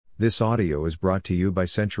This audio is brought to you by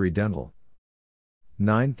Century Dental.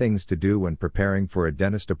 9 things to do when preparing for a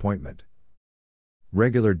dentist appointment.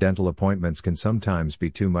 Regular dental appointments can sometimes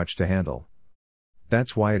be too much to handle.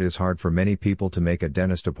 That's why it is hard for many people to make a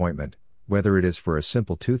dentist appointment, whether it is for a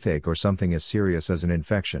simple toothache or something as serious as an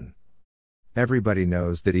infection. Everybody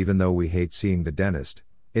knows that even though we hate seeing the dentist,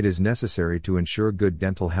 it is necessary to ensure good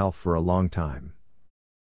dental health for a long time.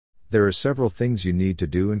 There are several things you need to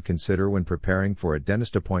do and consider when preparing for a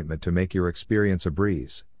dentist appointment to make your experience a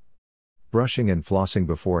breeze. Brushing and flossing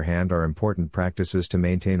beforehand are important practices to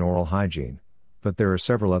maintain oral hygiene, but there are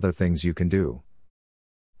several other things you can do.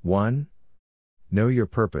 1. Know your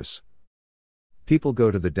purpose. People go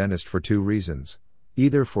to the dentist for 2 reasons,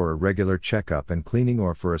 either for a regular checkup and cleaning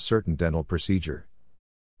or for a certain dental procedure.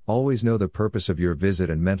 Always know the purpose of your visit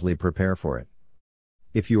and mentally prepare for it.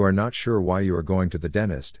 If you are not sure why you are going to the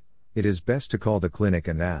dentist, it is best to call the clinic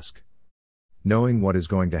and ask. Knowing what is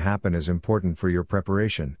going to happen is important for your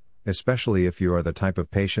preparation, especially if you are the type of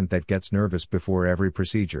patient that gets nervous before every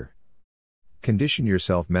procedure. Condition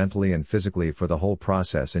yourself mentally and physically for the whole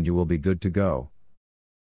process and you will be good to go.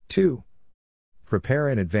 2. Prepare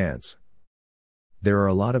in advance. There are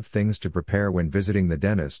a lot of things to prepare when visiting the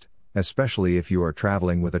dentist, especially if you are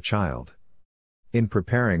traveling with a child. In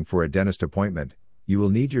preparing for a dentist appointment, you will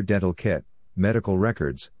need your dental kit, medical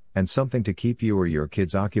records, and something to keep you or your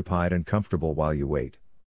kids occupied and comfortable while you wait.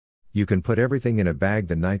 You can put everything in a bag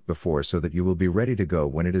the night before so that you will be ready to go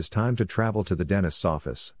when it is time to travel to the dentist's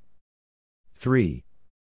office. 3.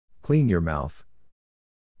 Clean your mouth.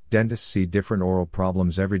 Dentists see different oral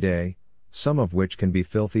problems every day, some of which can be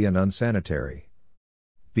filthy and unsanitary.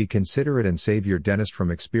 Be considerate and save your dentist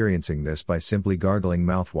from experiencing this by simply gargling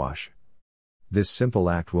mouthwash. This simple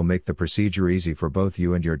act will make the procedure easy for both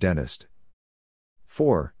you and your dentist.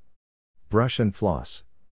 4. Brush and floss.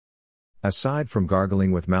 Aside from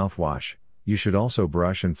gargling with mouthwash, you should also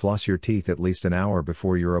brush and floss your teeth at least an hour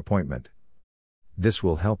before your appointment. This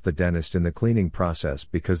will help the dentist in the cleaning process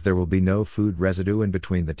because there will be no food residue in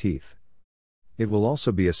between the teeth. It will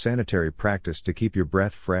also be a sanitary practice to keep your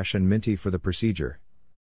breath fresh and minty for the procedure.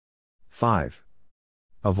 5.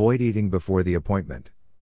 Avoid eating before the appointment.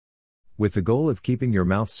 With the goal of keeping your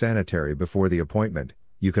mouth sanitary before the appointment,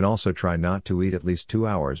 you can also try not to eat at least 2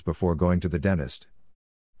 hours before going to the dentist.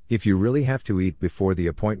 If you really have to eat before the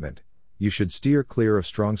appointment, you should steer clear of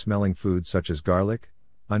strong-smelling foods such as garlic,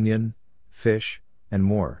 onion, fish, and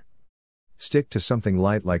more. Stick to something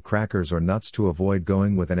light like crackers or nuts to avoid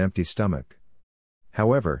going with an empty stomach.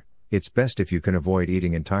 However, it's best if you can avoid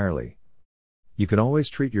eating entirely. You can always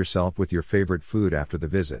treat yourself with your favorite food after the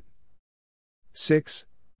visit. 6.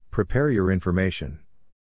 Prepare your information.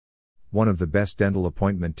 One of the best dental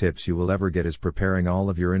appointment tips you will ever get is preparing all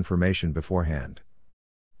of your information beforehand.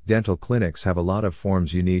 Dental clinics have a lot of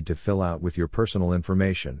forms you need to fill out with your personal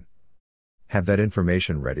information. Have that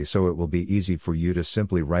information ready so it will be easy for you to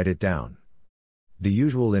simply write it down. The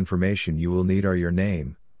usual information you will need are your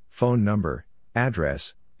name, phone number,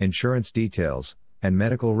 address, insurance details, and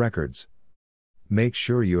medical records. Make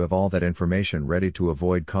sure you have all that information ready to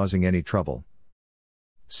avoid causing any trouble.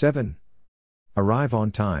 7. Arrive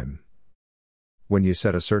on time. When you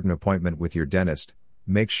set a certain appointment with your dentist,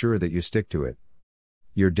 make sure that you stick to it.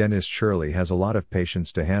 Your dentist surely has a lot of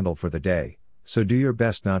patients to handle for the day, so do your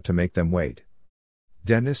best not to make them wait.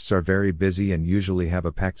 Dentists are very busy and usually have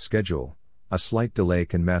a packed schedule. A slight delay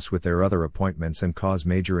can mess with their other appointments and cause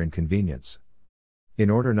major inconvenience. In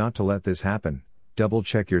order not to let this happen,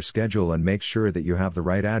 double-check your schedule and make sure that you have the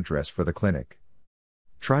right address for the clinic.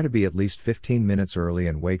 Try to be at least 15 minutes early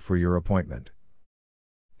and wait for your appointment.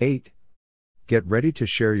 8. Get ready to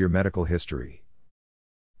share your medical history.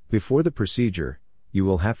 Before the procedure, you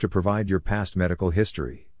will have to provide your past medical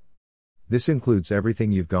history. This includes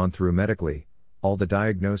everything you've gone through medically, all the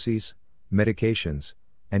diagnoses, medications,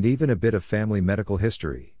 and even a bit of family medical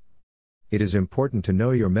history. It is important to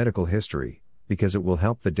know your medical history, because it will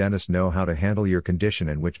help the dentist know how to handle your condition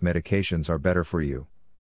and which medications are better for you.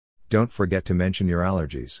 Don't forget to mention your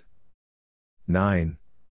allergies. 9.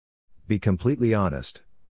 Be completely honest.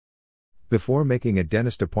 Before making a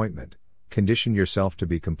dentist appointment, condition yourself to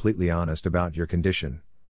be completely honest about your condition.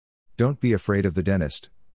 Don't be afraid of the dentist.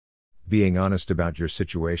 Being honest about your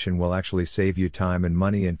situation will actually save you time and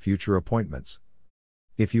money in future appointments.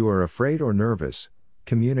 If you are afraid or nervous,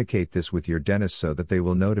 communicate this with your dentist so that they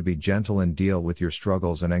will know to be gentle and deal with your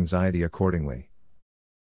struggles and anxiety accordingly.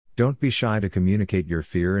 Don't be shy to communicate your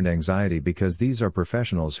fear and anxiety because these are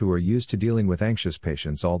professionals who are used to dealing with anxious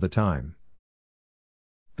patients all the time.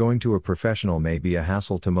 Going to a professional may be a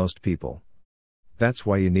hassle to most people. That's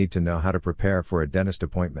why you need to know how to prepare for a dentist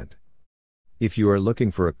appointment. If you are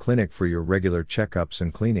looking for a clinic for your regular checkups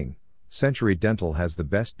and cleaning, Century Dental has the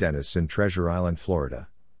best dentists in Treasure Island, Florida.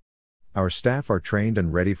 Our staff are trained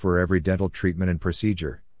and ready for every dental treatment and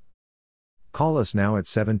procedure. Call us now at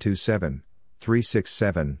 727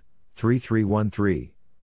 367 3313